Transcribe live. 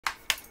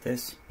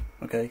This,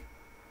 okay.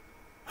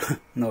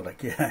 Not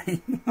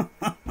again.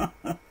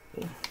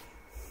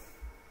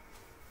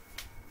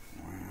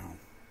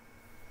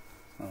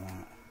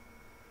 Wow.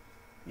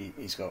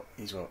 He's got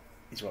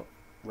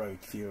road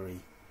fury,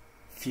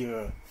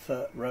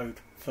 road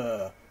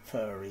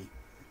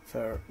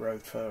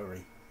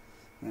furry.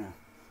 Yeah.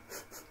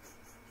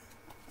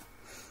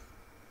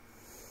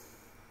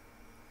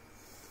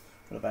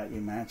 What about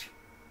you, Madge?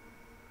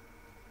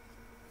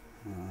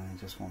 He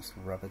just wants to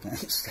rub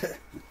against it.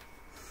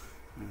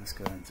 Let's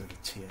go into the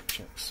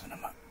THX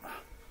cinema.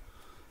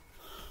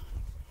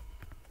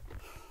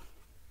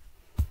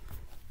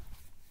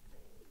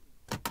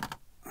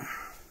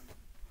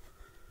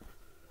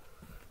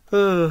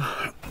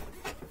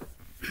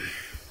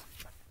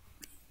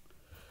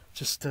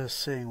 Just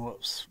seeing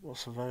what's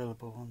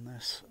available on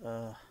this.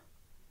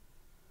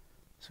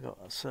 It's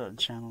got certain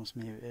channels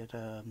muted,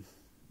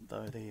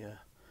 though the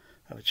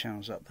other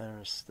channels up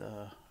there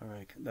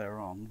they're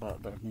on,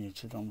 but they're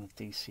muted on the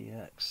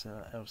DCX,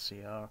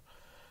 LCR,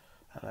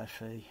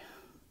 LFE.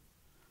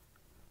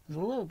 There's a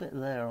little bit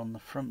there on the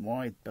front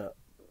wide, but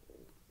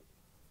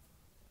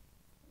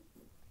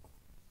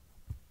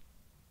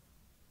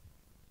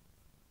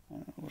I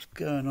don't know what's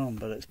going on,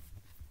 but it's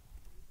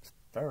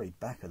very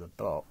back of the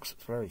box.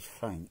 It's very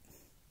faint.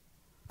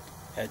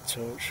 Head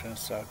torch,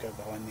 so I'll go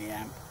behind the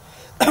amp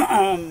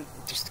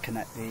just to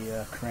connect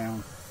the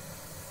Crown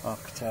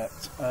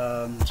Architect.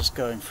 Just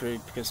going through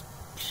because,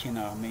 you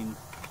know, I mean,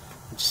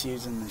 I'm just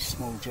using these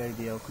small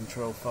JBL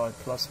Control 5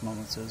 Plus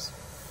monitors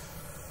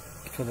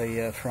for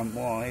the front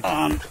wide.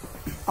 I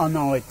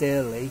know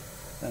ideally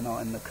they're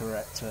not in the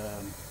correct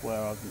where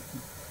I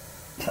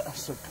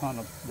kind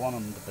of want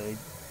them to be.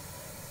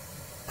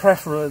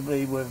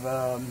 Preferably with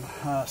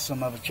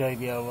some other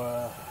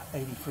JBL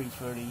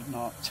 8330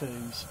 Mark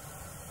IIs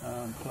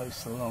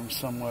placed along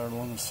somewhere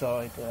along the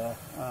side there.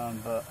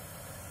 But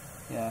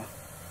yeah,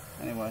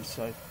 anyway,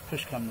 so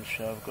push come to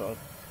shove, I've got to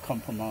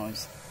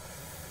compromise.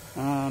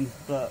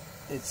 But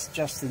it's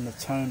just in the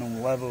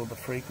tonal level of the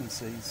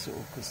frequencies, sort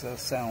of, because they'll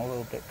sound a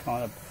little bit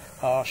kind of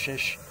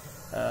harshish.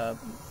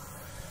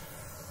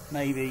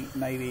 Maybe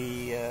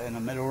in the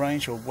middle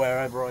range or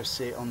wherever I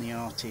see it on the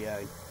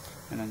RTA.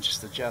 And then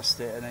just adjust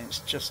it, and then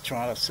it's just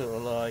trying to sort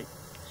of like,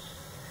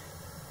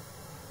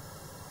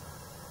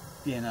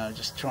 you know,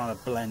 just trying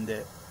to blend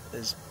it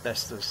as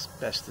best as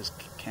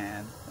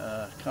can.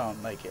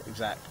 Can't make it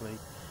exactly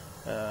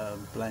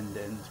blend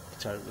in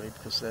totally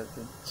because they're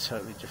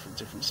totally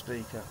different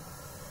speaker.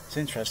 It's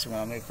interesting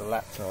when I move the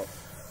laptop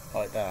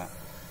like that,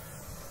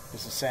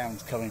 because the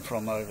sound's coming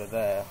from over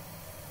there,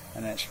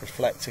 and it's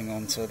reflecting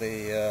onto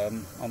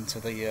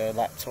the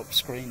laptop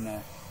screen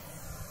there.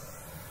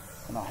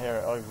 And I hear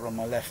it over on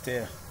my left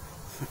ear.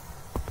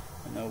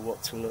 I know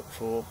what to look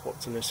for, what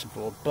to listen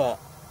for, but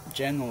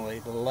generally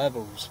the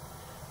levels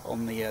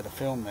on the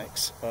film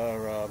mix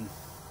are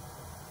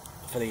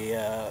for the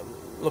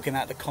looking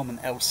at the common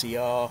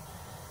LCR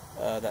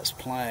that's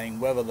playing,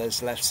 whether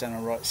there's left center,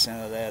 right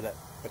center there that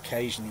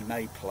occasionally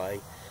may play,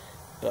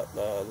 but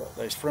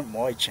those front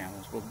wide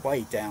channels were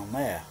way down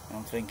there, and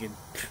I'm thinking,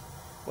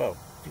 well,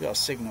 you've got a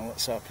signal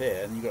that's up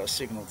here and you've got a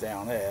signal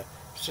down there.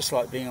 It's just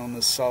like being on the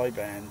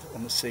sideband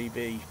on the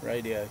CB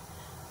radio.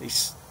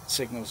 These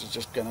signals are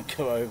just going to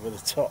go over the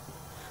top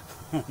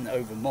and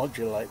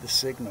over-modulate the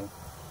signal,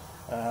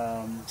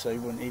 so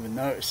you wouldn't even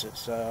notice it.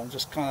 So I'm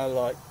just kind of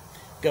like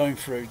going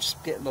through,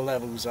 just getting the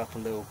levels up a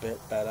little bit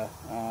better,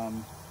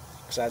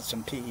 because I had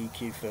some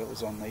PEQ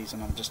filters on these,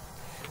 and I'm just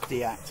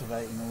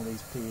deactivating all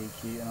these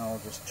PEQ, and I'll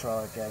just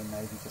try again,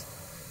 maybe just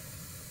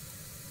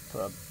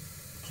put a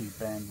Q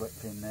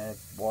bandwidth in there,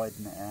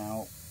 widen it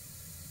out.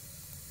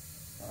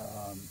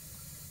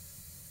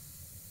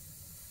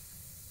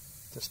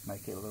 Just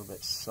make it a little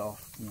bit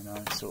soft, you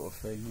know, sort of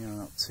thing, you know,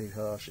 not too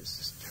harsh. It's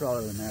just trial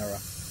and error,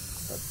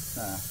 but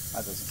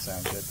that doesn't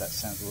sound good. That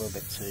sounds a little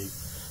bit too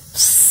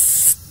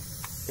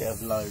bit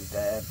of low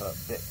there, but a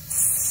bit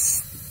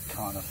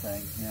kind of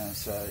thing, you know.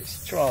 So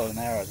it's trial and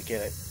error to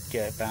get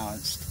it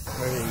balanced.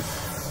 Really,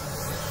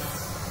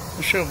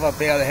 I'm sure if I'll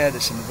be able to hear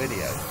this in the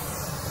video.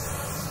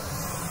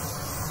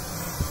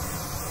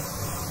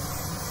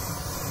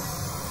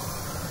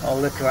 I'll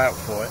look out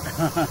for it.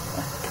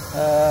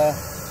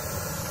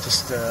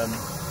 Just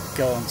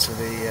go onto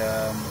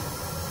the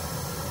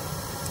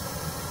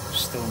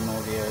Storm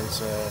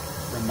Audio's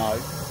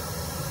remote.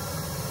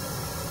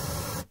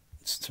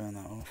 Let's turn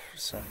that off for a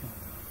second.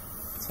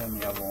 Turn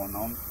the other one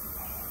on.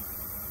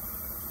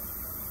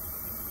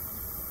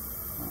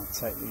 I'll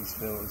take these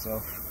filters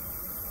off.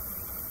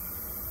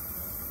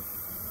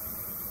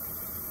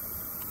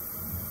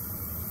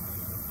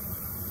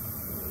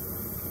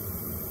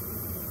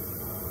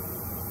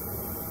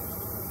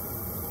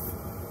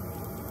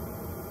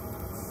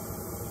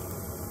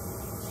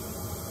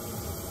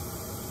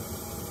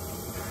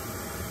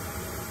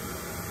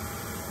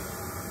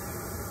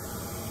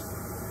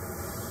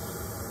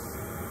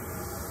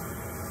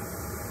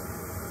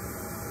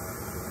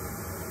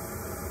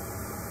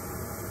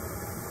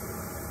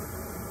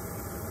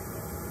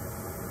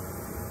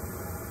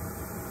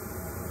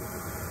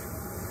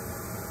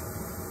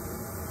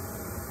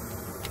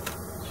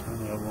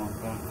 one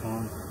back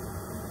on.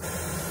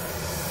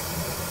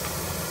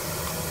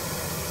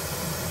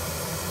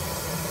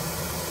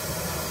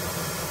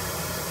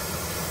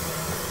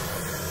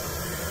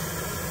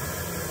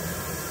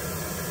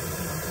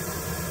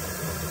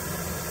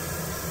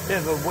 Bit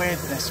of a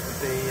weirdness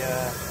with the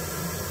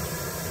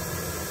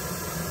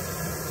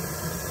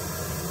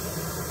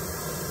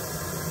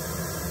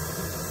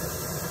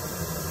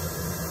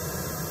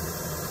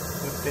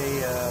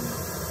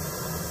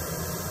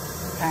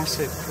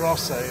passive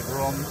crossover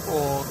on,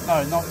 or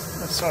no, not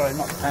sorry,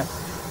 not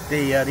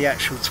the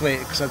actual tweet,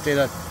 because I did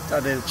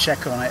a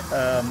check on it.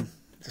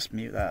 Just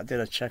mute that. I did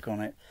a check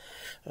on it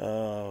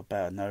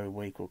about a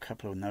week or a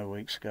couple of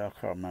weeks ago. I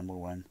can't remember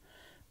when,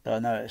 but I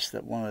noticed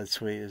that one of the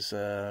tweeters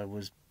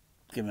was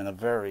given a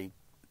very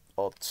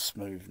odd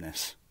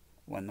smoothness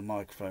when the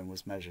microphone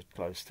was measured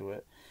close to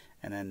it,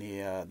 and then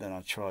then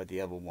I tried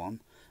the other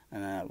one,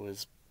 and that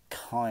was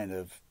kind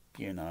of,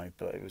 you know,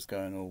 but it was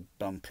going all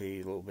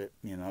bumpy, a little bit,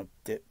 you know,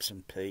 dip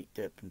and peak,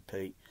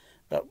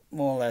 but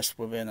more or less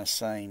within the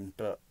same,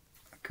 but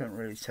I couldn't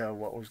really tell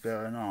what was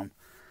going on.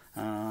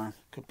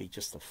 Could be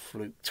just a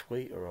fluke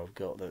tweeter I've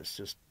got that's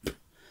just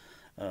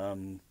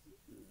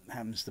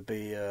happens to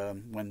be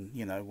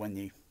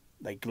when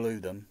they glue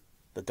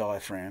the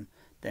diaphragm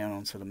down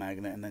onto the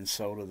magnet and then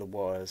solder the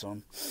wires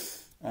on.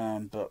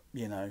 But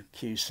you know,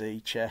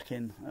 QC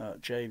checking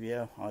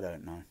JBL, I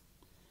don't know.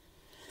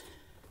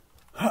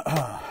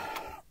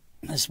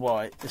 That's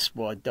why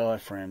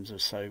diaphragms are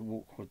so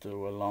awkward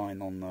to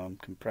align on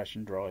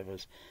compression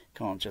drivers.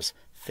 Can't just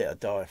fit a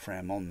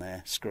diaphragm on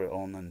there, screw it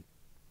on, and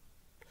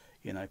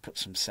you know, put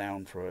some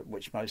sound through it,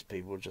 which most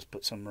people just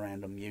put some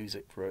random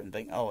music through it and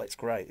think, oh, it's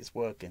great, it's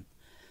working.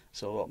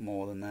 It's a lot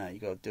more than that. You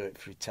got to do it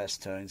through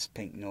test tones,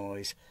 pink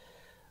noise,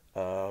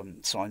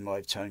 sine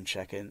wave tone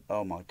checking.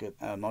 Oh my good,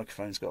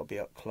 microphone's got to be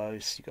up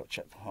close. You got to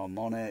check for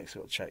harmonics.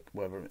 You got to check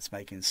whether it's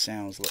making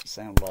sound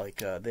like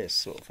this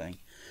sort of thing,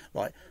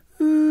 like,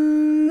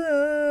 and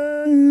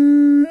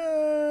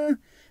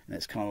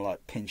it's kind of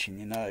like pinching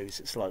your nose.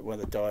 It's like where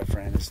the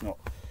diaphragm is not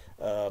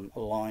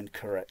aligned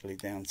correctly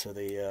down to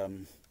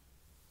the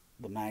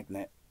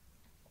magnet,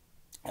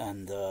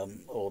 and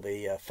or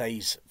the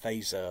phase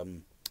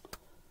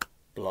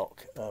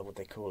block, what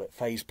they call it,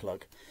 phase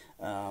plug,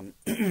 and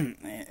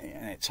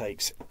it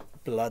takes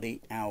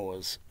bloody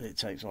hours. It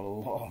takes a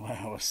lot of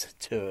hours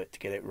to do it, to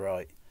get it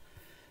right.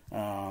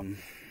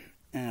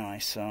 Anyway,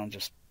 so I'm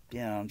just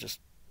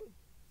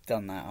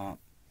done that up.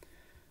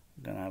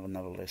 I'm gonna have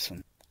another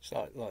listen. It's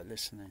like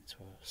listening to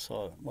a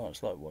silent, well,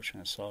 it's like watching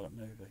a silent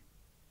movie.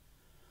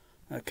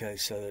 Okay,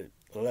 so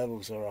the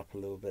levels are up a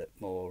little bit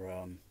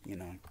more, you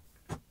know.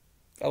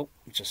 Oh,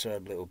 just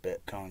heard a little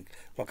bit, kind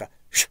of like a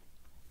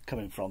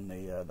coming from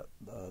the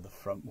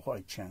front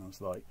wide channels.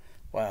 Like,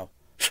 wow,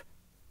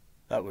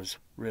 that was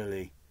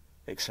really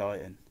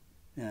exciting.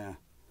 Yeah.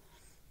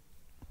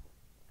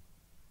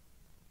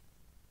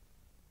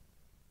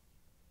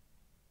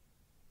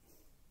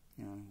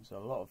 You know, there's a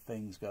lot of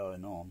things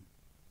going on,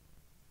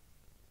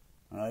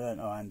 and I don't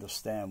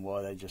understand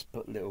why they just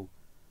put little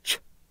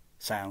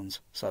sounds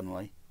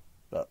suddenly,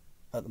 but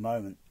at the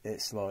moment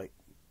it's like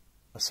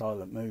a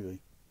silent movie.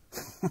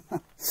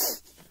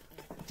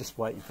 Just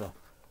waiting for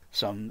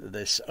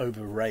this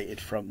overrated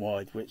front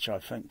wide, which I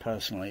think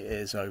personally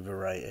is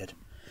overrated.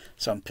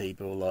 Some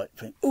people like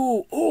think,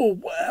 oh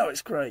wow,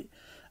 it's great.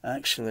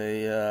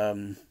 Actually,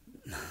 I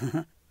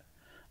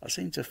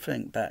seem to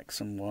think back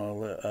some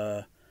while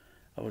that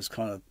I was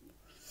kind of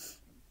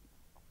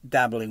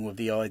dabbling with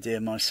the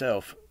idea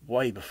myself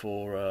way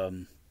before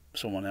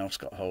someone else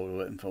got hold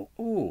of it and thought,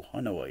 oh, I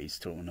know what he's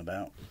talking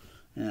about.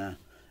 Yeah,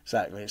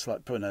 exactly. It's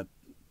like putting a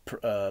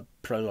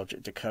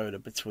ProLogic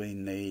decoder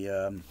between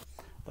the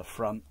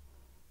front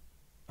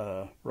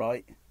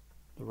right,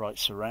 the right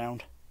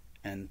surround,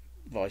 and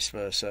vice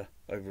versa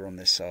over on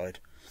this side,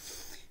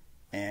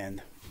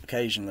 and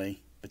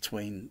occasionally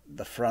between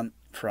the front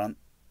and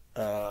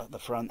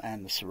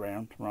the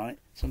surround. Right,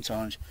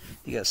 sometimes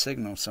you get a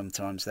signal.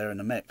 Sometimes they're in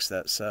a mix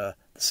that's the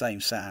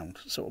same sound,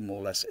 sort of more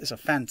or less. It's a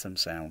phantom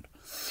sound,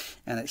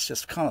 and it's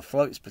just kind of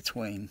floats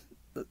between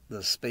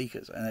the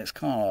speakers, and it's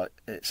kind of like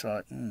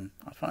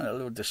I find it a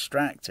little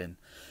distracting,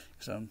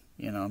 because I'm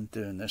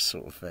doing this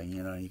sort of thing.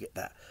 You know, you get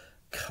that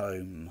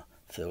comb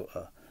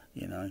filter,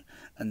 you know,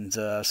 and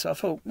so I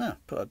thought, no,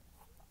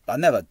 I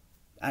never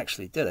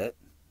actually did it,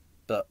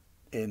 but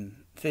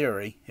in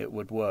theory it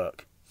would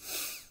work,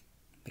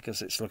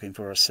 because it's looking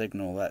for a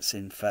signal that's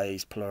in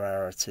phase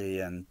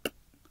polarity, and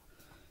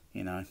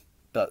you know,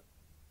 but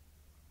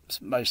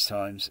most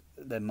times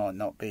there might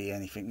not be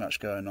anything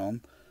much going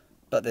on,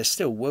 but there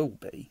still will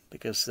be,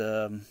 because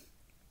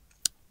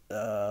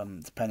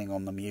depending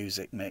on the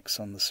music mix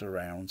on the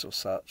surrounds or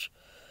such.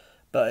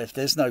 But if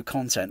there's no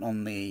content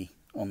on the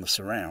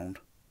surround,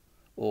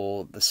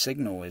 or the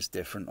signal is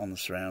different on the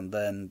surround,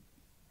 then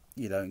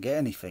you don't get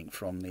anything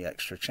from the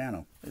extra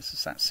channel. It's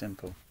just that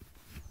simple.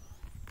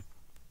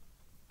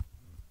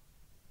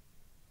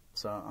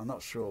 So I'm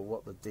not sure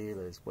what the deal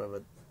is,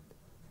 whether...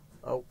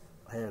 Oh,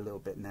 I hear a little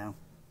bit now.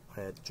 I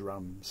heard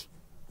drums.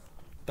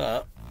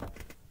 But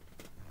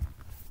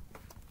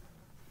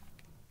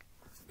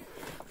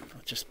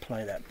just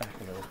play that back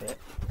a little bit.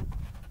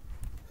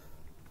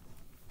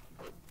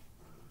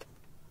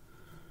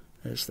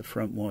 There's the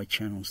front wide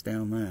channels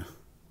down there.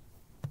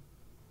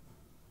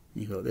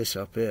 You got this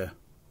up here.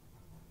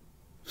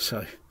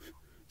 So,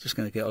 just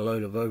going to get a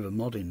load of over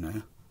modding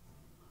now.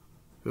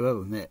 Whoever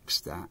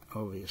mixed that,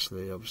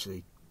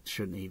 obviously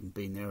shouldn't even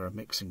be near a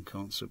mixing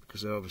console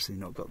because they've obviously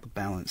not got the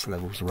balance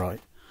levels right.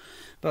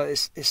 But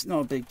it's not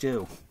a big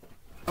deal.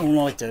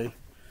 All I do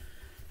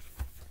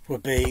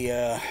would be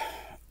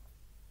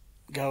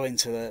go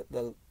into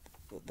the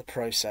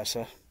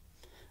processor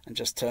and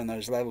just turn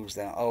those levels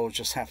down. I'll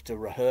just have to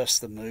rehearse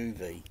the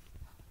movie,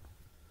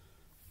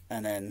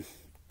 and then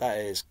that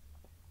is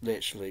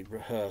literally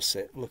rehearse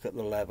it, look at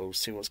the levels,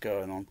 see what's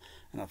going on,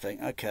 and I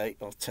think, okay,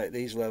 I'll take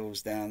these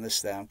levels down,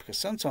 this down, because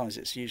sometimes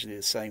it's usually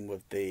the same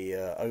with the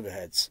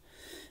overheads.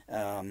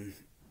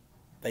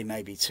 They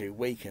may be too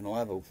weak in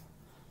level.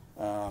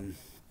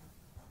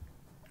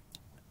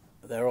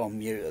 They're on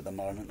mute at the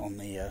moment on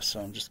the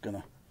so I'm just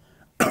gonna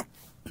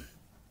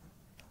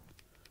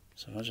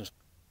so I'll just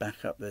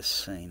back up this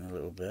scene a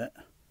little bit.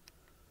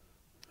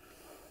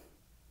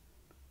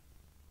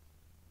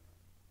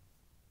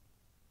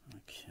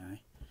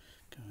 Okay,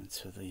 go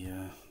into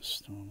the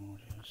storm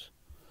audios,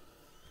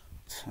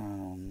 turn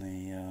on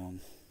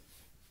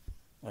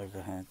the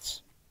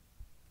overheads.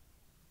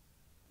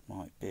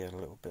 Might be a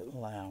little bit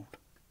loud.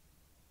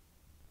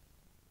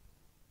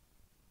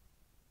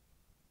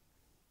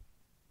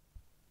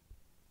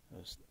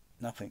 There's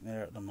nothing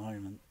there at the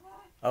moment.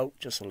 Oh,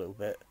 just a little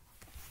bit.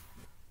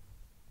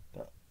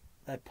 But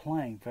they're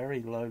playing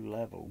very low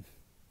level,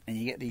 and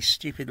you get these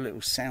stupid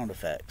little sound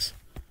effects.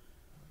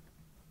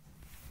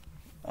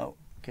 Oh,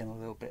 getting a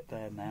little bit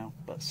there now,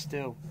 but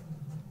still,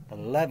 the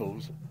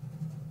levels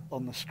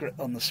on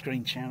the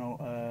screen channel.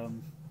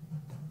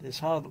 There's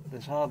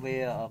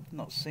hardly. I've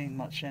not seen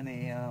much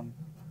any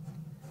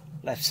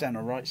left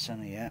center, right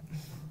center yet,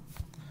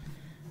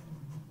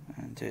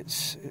 and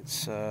it's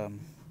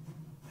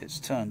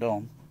turned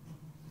on.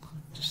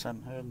 Just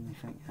haven't heard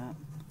anything yet,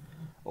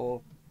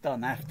 or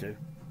don't have to.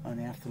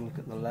 Only have to look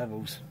at the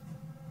levels.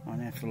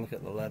 Only have to look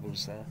at the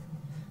levels there.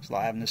 It's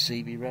like having a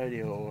CB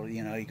radio, or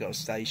you got a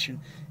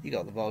station, you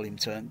got the volume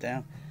turned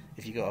down.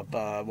 If you got a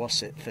bar,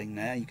 what's it thing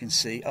there, you can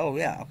see. Oh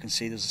yeah, I can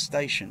see there's a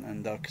station,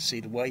 and I can see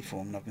the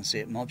waveform, and I can see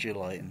it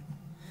modulating.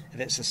 If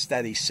it's a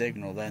steady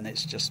signal, then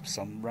it's just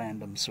some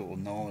random sort of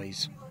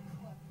noise.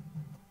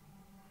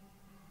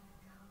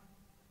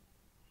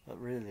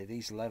 But really,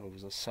 these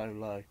levels are so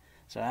low.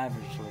 So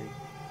averagely,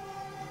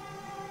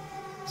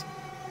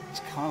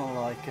 it's kind of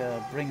like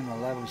bringing the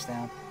levels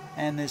down,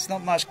 and there's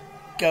not much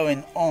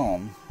going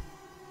on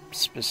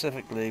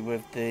specifically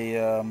with the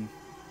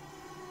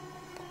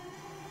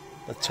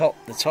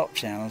top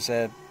channels.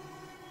 They're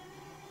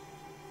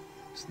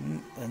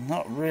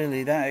not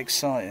really that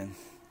exciting.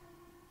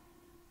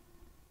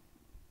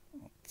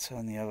 I'll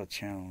turn the other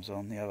channels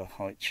on, the other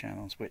height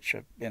channels, which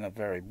are in a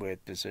very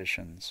weird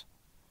positions.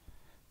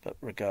 But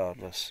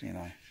regardless,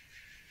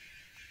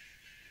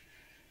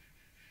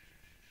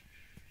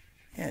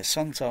 yeah,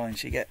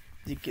 sometimes you get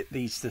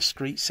these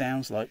discrete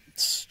sounds like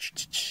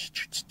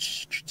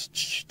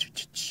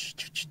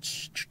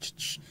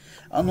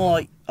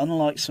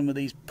unlike some of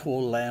these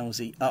poor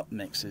lousy up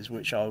mixes,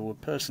 which I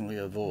would personally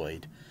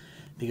avoid,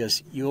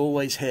 because you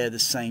always hear the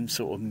same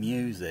sort of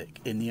music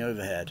in the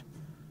overhead,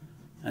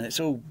 and it's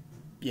all,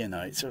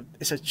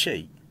 it's a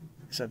cheat.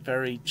 It's a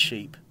very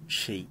cheap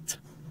cheat.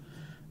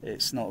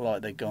 It's not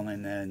like they've gone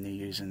in there and they're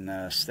using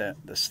the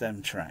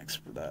stem tracks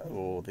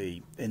or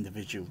the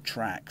individual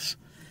tracks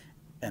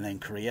and then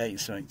creating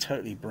something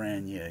totally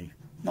brand new.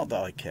 Not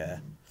that I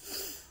care.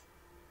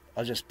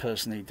 I just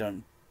personally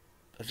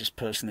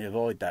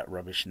avoid that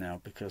rubbish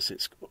now, because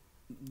it's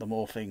the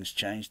more things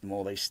change, the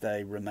more they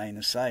remain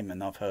the same.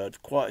 And I've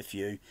heard quite a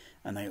few,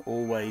 and they're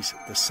always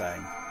the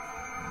same.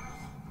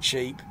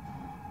 Cheap,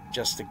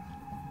 just a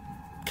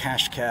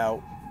cash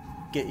cow,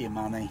 get your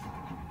money.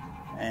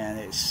 And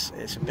it's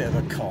a bit of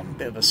a con,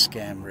 bit of a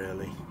scam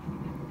really.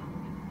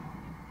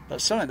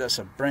 But something that's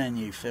a brand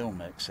new film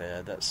mix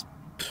here, that's,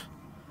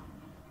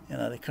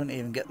 they couldn't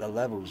even get the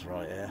levels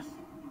right here.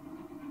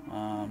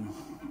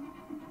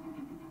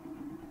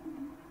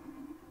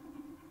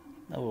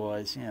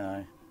 Otherwise,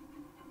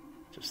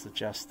 just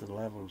adjust the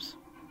levels.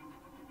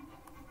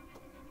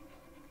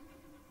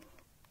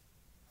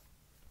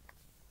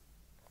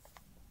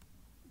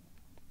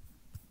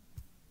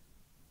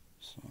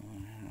 So,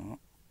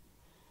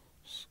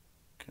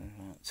 go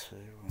back to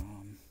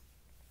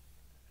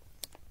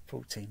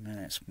 14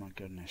 minutes, my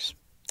goodness.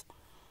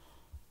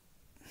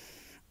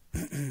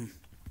 I'll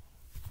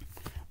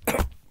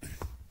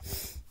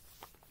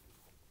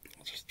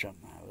just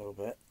jump that a little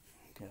bit,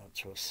 get up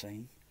to a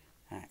scene,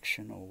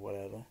 action or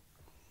whatever.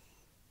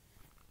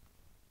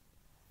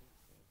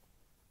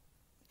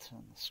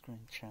 Turn the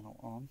screen channel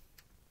on.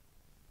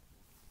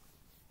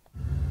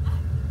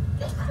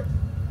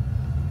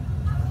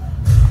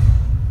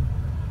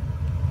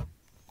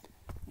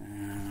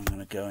 And I'm going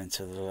to go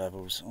into the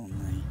levels on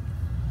the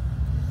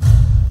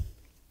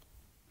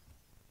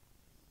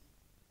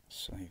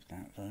Save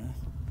that there.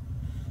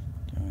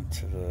 Go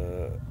into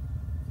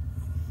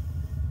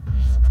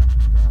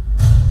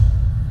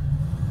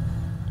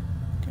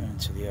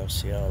the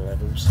LCR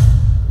levels,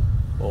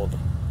 or the,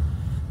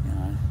 you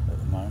know, at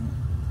the moment,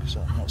 because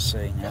I'm not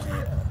seeing any.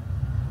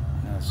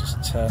 I'll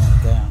just turn them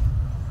down.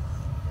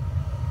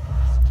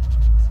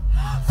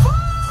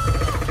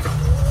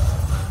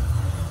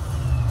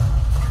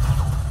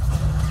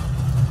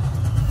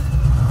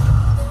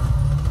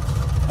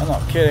 I'm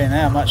not kidding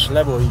how much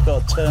level you've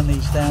got to turn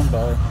these down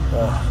by,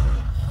 but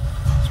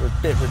it's a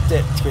bit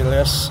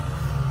ridiculous.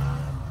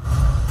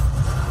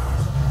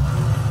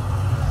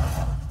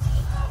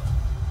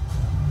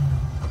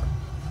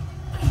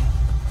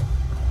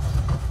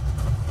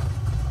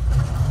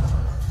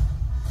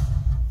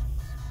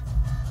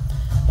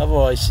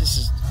 Otherwise, this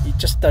is, you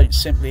just don't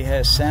simply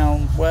hear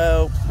sound.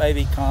 Well,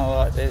 maybe kind of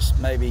like this.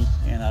 Maybe,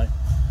 you know,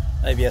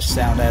 maybe a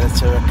sound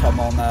editor will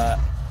come on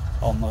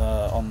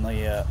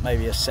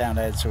maybe a sound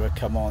editor will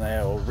come on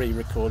there, or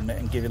re-recording it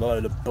and give you a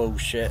load of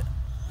bullshit.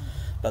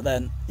 But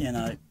then, you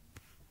know,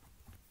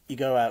 you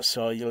go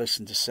outside, you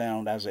listen to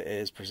sound as it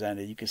is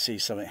presented. You can see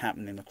something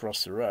happening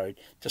across the road.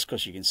 Just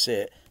because you can see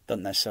it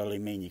doesn't necessarily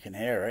mean you can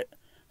hear it,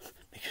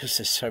 because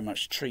there's so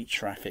much street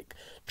traffic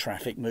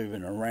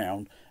moving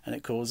around, and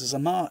it causes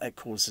an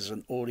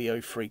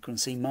audio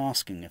frequency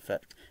masking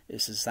effect.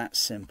 It's just that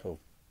simple.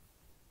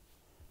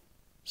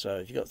 So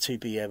if you've got two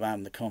people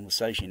having the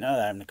conversation, you know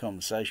they're having a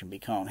conversation, but you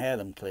can't hear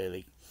them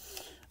clearly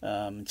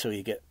until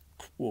you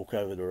walk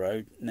over the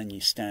road, and then you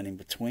stand in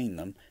between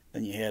them.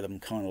 Then you hear them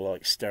kind of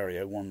like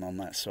stereo, one on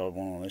that side,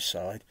 one on this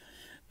side.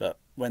 But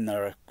when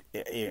they're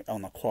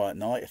on a quiet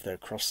night, if they're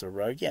across the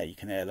road, yeah, you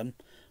can hear them,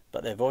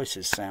 but their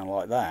voices sound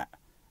like that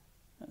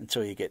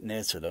until you get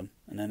near to them,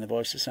 and then their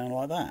voices sound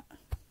like that.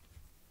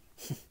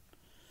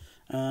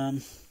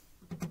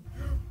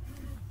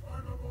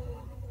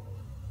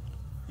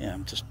 Yeah,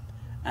 I'm just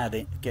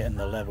getting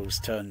the levels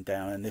turned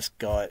down, and this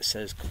guy, it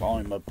says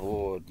climb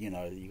aboard, you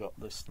know, you got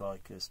this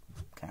like this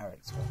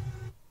character.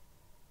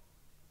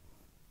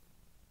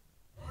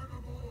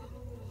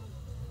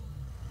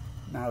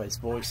 Now his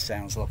voice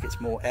sounds like it's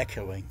more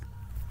echoing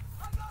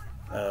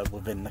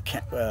within the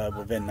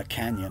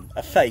canyon.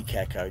 A fake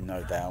echo,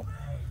 no doubt,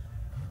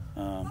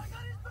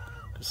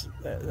 because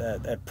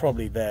they're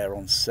probably there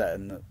on set,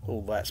 and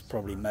all that's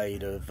probably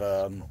made of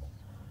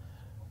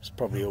it's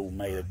probably all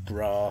made of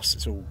grass.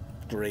 It's all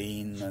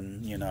green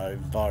and, you know,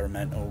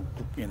 environmental,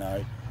 you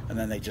know, and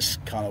then they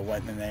just kind of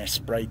went in there,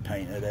 spray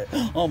painted it.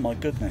 Oh my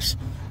goodness.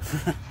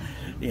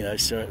 You know,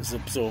 so it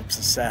absorbs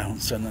the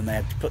sounds, and then they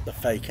had to put the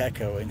fake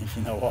echo in, if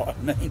you know what I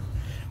mean.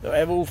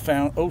 All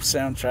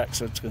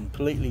soundtracks are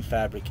completely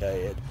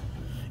fabricated.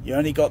 You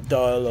only got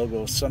dialogue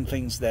or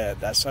something's there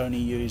that's only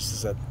used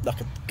as like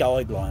a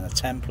guideline, a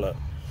template.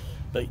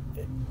 But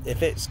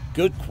if it's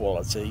good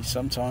quality,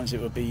 sometimes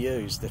it would be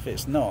used. If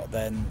it's not,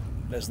 then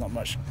there's not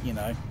much, you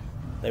know,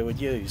 they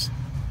would use.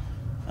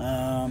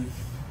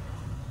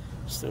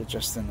 Still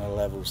adjusting the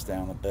levels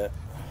down a bit.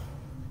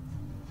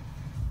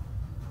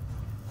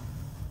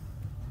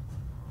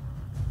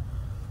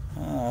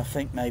 I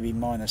think maybe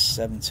minus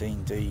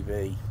 17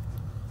 dB.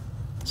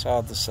 It's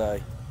hard to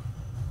say.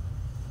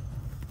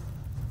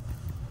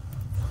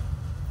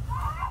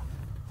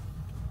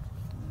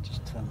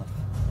 Just turn the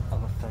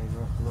other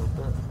fader up a little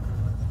bit.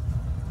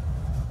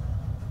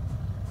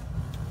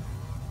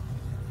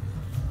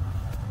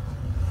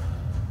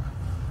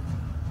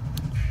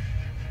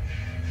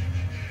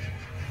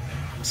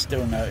 I'm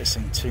still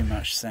noticing too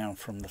much sound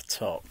from the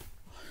top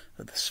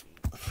at the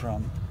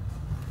front.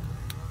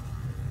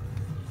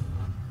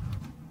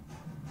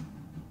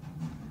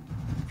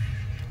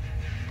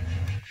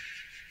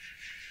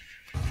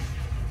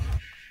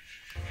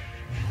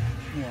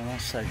 Yeah,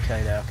 that's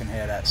okay there. I can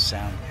hear that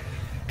sound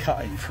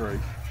cutting through.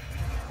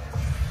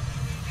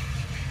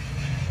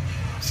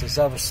 So there's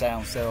other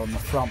sounds there on the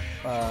front,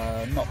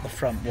 not the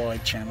front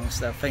wide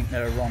channels. I think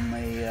they're on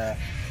the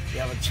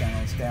other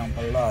channels down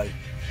below,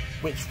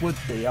 which would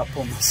be up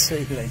on the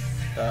ceiling.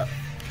 But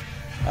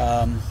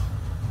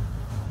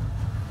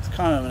it's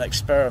kind of an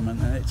experiment,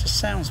 and it just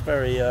sounds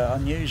very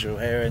unusual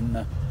hearing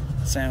the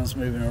sounds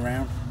moving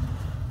around.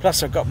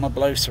 Plus I've got my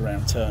blow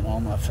surround turned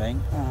on, I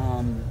think.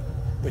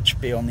 Which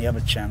would be on the other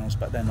channels,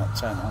 but they're not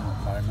turned on at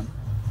the moment.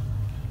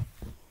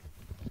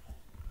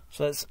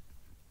 So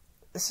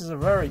this is a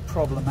very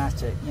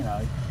problematic, you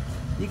know,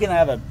 you can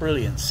have a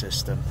brilliant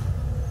system.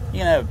 You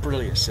can have a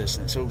brilliant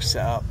system, it's all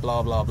set up,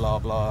 blah, blah, blah,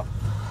 blah.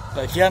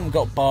 But if you haven't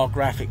got bar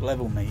graphic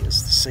level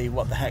meters to see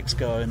what the heck's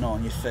going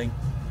on, you think,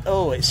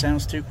 oh, it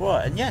sounds too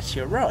quiet. And yes,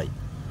 you're right,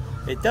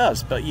 it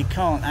does, but you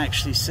can't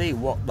actually see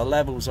what the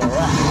levels are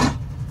at.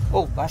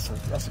 Oh, that's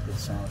a good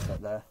sound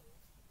effect there.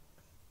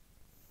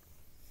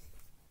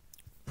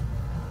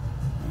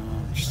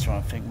 Just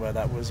trying to think where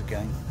that was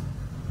again.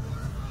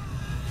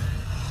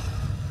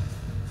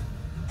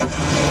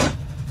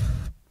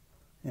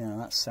 Yeah,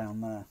 that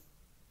sound there.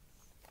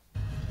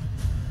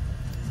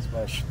 That's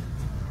where she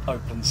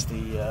opens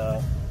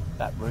the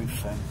that roof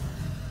thing.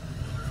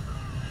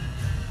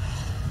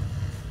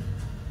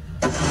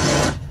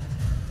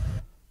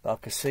 I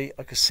could see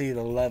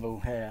the level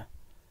here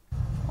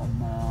on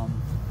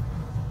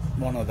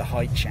one of the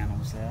height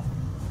channels there.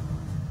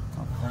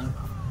 I think.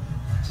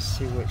 Just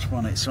see which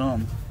one it's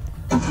on.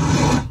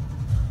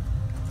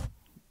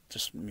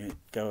 Just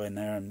go in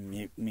there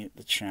and mute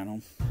the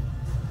channel.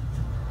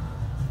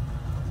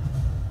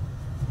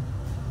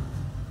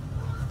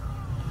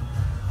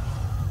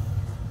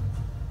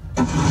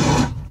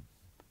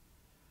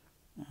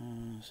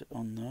 Is it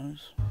on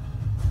those?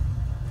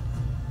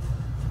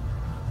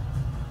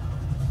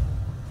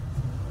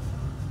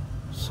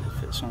 Let's see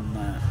if it's on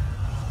that.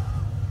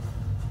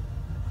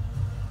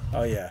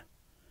 Oh yeah.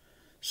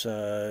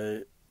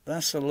 So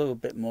that's a little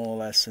bit more or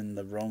less in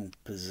the wrong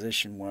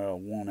position where I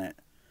want it.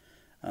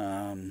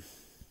 I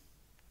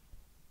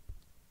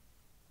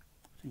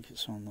think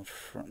it's on the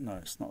front. No,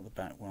 it's not the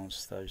back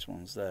ones. Those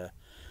ones there.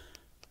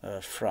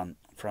 Front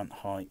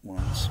height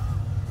ones.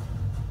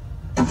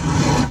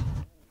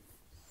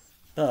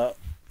 But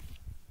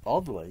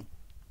oddly,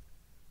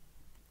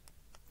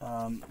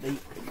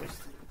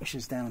 which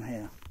is down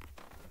here.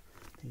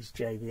 These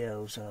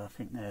JBLs, I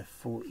think they're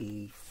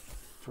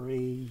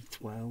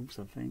 4312s.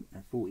 I think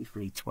they're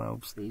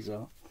 4312s. These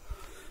are.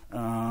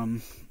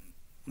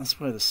 That's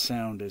where the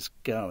sound is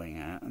going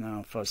at.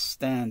 Now, if I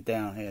stand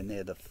down here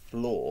near the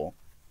floor,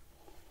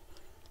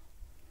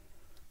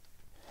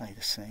 play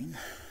the scene,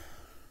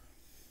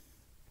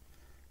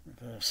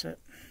 reverse it.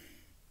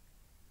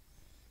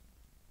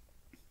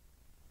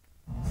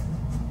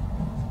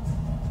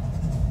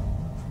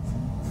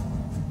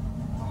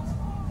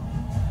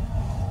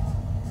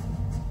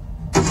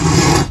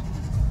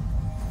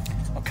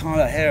 I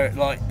kind of hear it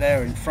like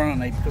there in front of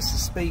me because the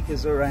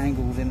speakers are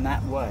angled in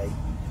that way.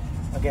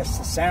 I guess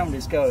the sound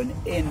is going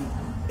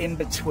in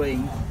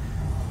between,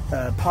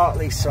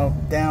 partly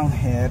down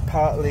here,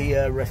 partly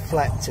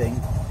reflecting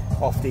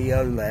off the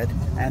OLED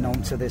and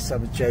onto this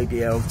other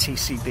JBL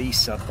TCB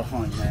sub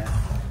behind there.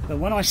 But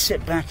when I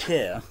sit back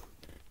here,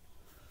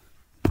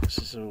 this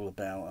is all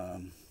about,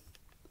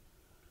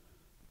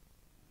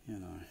 you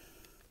know,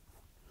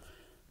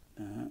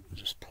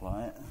 just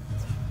play it.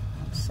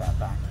 I'm sat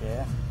back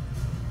here.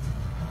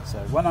 So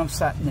when I'm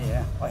sat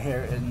near, I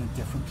hear it in a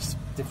different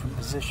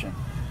position.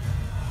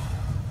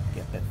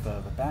 Get a bit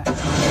further back,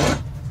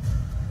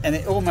 and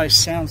it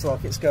almost sounds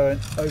like it's going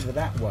over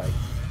that way.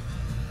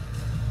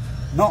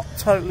 Not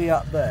totally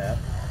up there,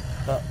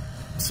 but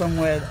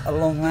somewhere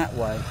along that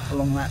way,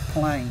 along that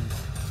plane.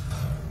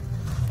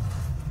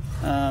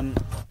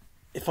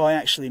 If I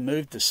actually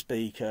moved the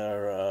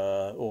speaker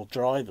or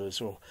drivers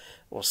or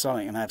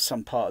something and have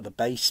some part of the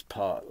bass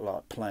part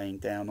like playing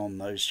down on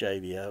those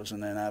JBLs,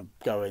 and then I'd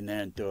go in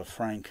there and do a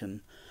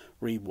Franken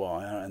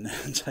rewire and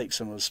then take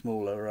some of the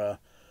smaller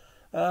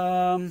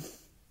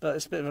but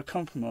it's a bit of a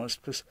compromise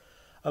because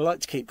I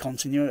like to keep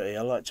continuity.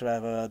 I like to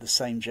have the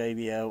same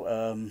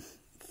JBL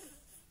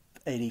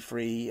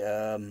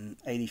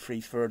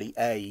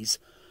 8330As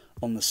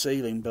on the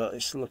ceiling, but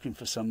it's looking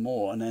for some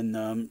more, and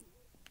then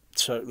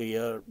totally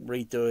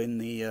redoing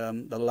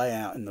the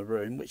layout in the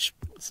room, which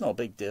it's not a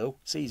big deal.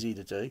 It's easy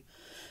to do. It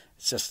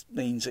just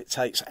means it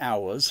takes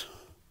hours,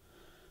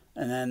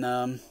 and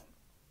then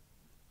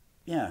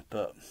yeah,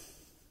 but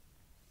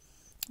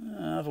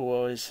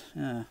otherwise,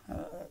 yeah,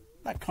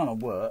 that kind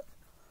of work.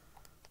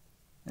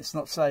 It's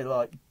not, say,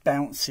 like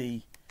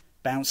bouncy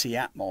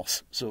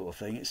Atmos sort of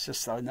thing. It's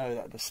just I know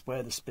that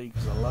where the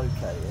speakers are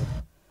located,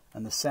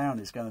 and the sound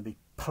is going to be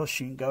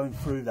going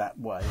through that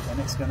way, and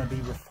it's going to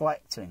be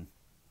reflecting.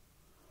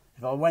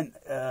 If I went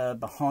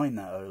behind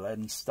that OLED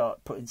and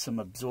start putting some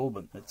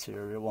absorbent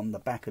material on the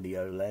back of the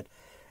OLED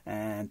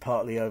and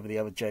partly over the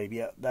other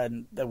JBL,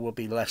 then there will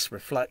be less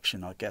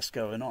reflection, I guess,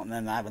 going on. And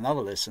then I have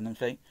another listen and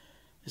think,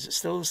 is it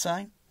still the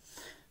same?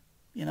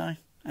 You know?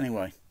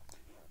 Anyway.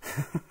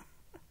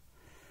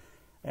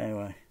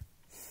 Anyway.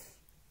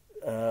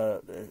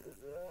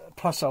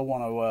 Plus I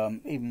want to,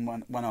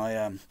 even when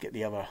I get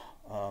the other,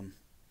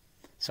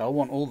 so I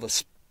want all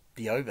the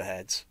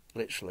overheads,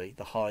 literally,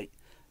 the height,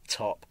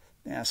 top.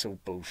 Yeah, that's all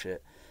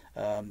bullshit.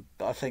 But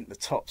I think the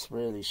tops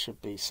really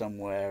should be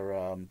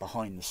somewhere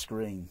behind the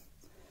screen,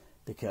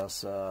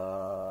 because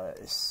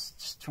it's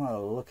just trying to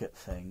look at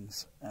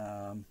things.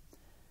 And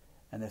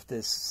if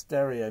there's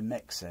stereo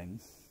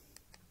mixing,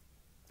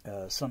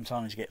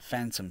 sometimes you get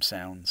phantom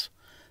sounds.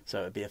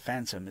 So it'd be a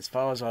phantom. As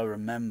far as I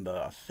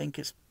remember, I think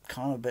it's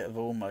kind of a bit of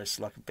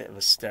almost like a bit of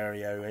a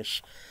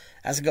stereo-ish.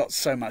 It hasn't got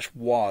so much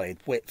wide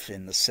width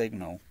in the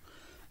signal.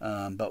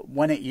 But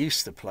when it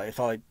used to play, if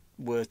I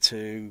were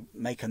to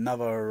make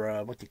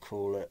another, what do you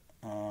call it?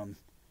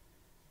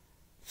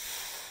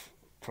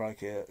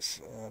 Crikey, it's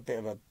a bit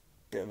of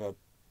a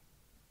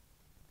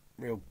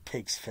real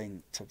pig's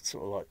thing to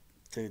sort of like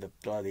do the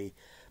bloody,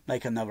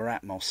 make another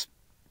Atmos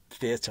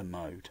theatre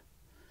mode,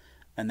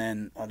 and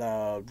then I'd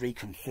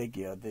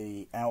reconfigure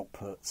the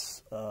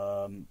outputs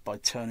by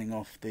turning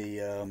off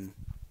the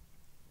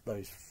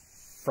those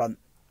front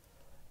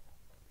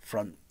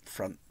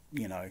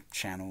you know,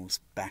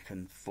 channels back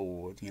and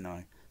forward, you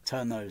know,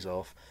 turn those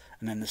off,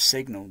 and then the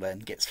signal then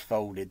gets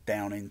folded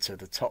down into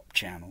the top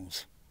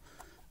channels,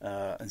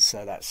 and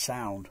so that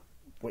sound,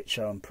 which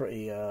I'm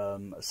pretty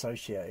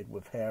associated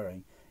with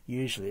hearing,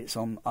 usually it's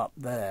on up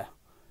there,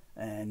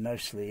 and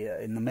mostly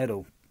in the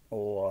middle,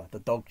 or the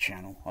dog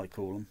channel, I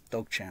call them,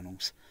 dog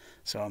channels.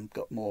 So I've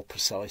got more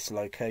precise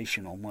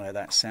location on where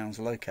that sound's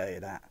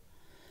located at.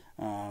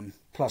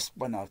 Plus,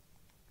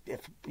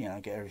 if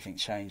get everything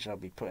changed, I'll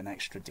be putting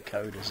extra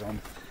decoders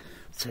on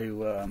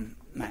to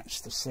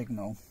match the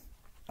signal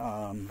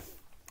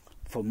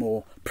for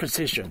more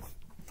precision,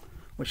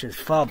 which is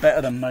far better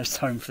than most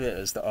home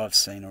theatres that I've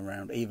seen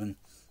around. Even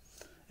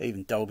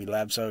Dolby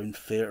Labs' own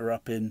theatre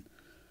up in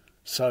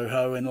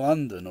Soho in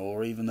London,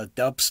 or even the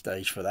dub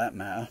stage for that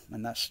matter,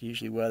 and that's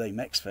usually where they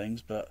mix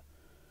things. But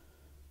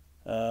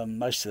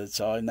most of the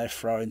time they're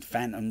throwing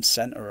Phantom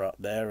Center up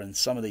there, and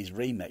some of these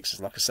remixes,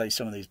 like I say,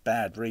 some of these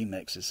bad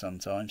remixes,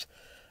 sometimes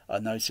I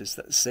notice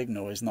that the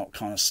signal is not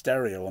kind of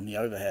stereo on the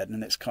overhead,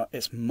 and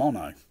it's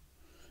mono.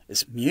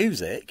 It's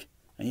music,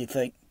 and you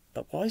think,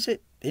 but why is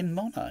it in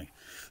mono?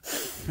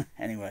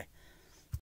 Anyway.